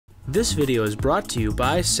This video is brought to you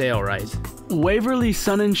by Sailrite. Waverly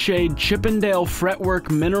Sun N Shade Chippendale Fretwork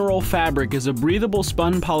Mineral fabric is a breathable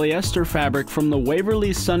spun polyester fabric from the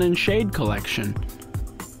Waverly Sun N Shade collection.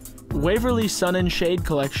 Waverly Sun N Shade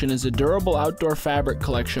collection is a durable outdoor fabric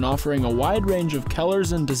collection offering a wide range of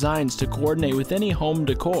colors and designs to coordinate with any home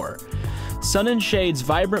decor. Sun N Shade's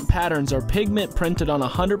vibrant patterns are pigment printed on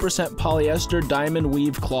 100% polyester diamond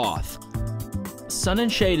weave cloth. Sun N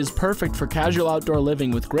Shade is perfect for casual outdoor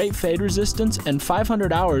living with great fade resistance and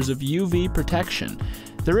 500 hours of UV protection.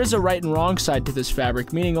 There is a right and wrong side to this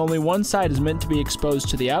fabric, meaning only one side is meant to be exposed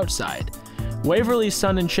to the outside. Waverly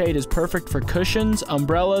Sun N Shade is perfect for cushions,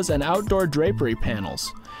 umbrellas, and outdoor drapery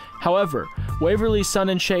panels. However, Waverly Sun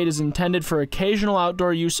N Shade is intended for occasional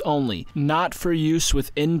outdoor use only, not for use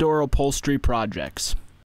with indoor upholstery projects.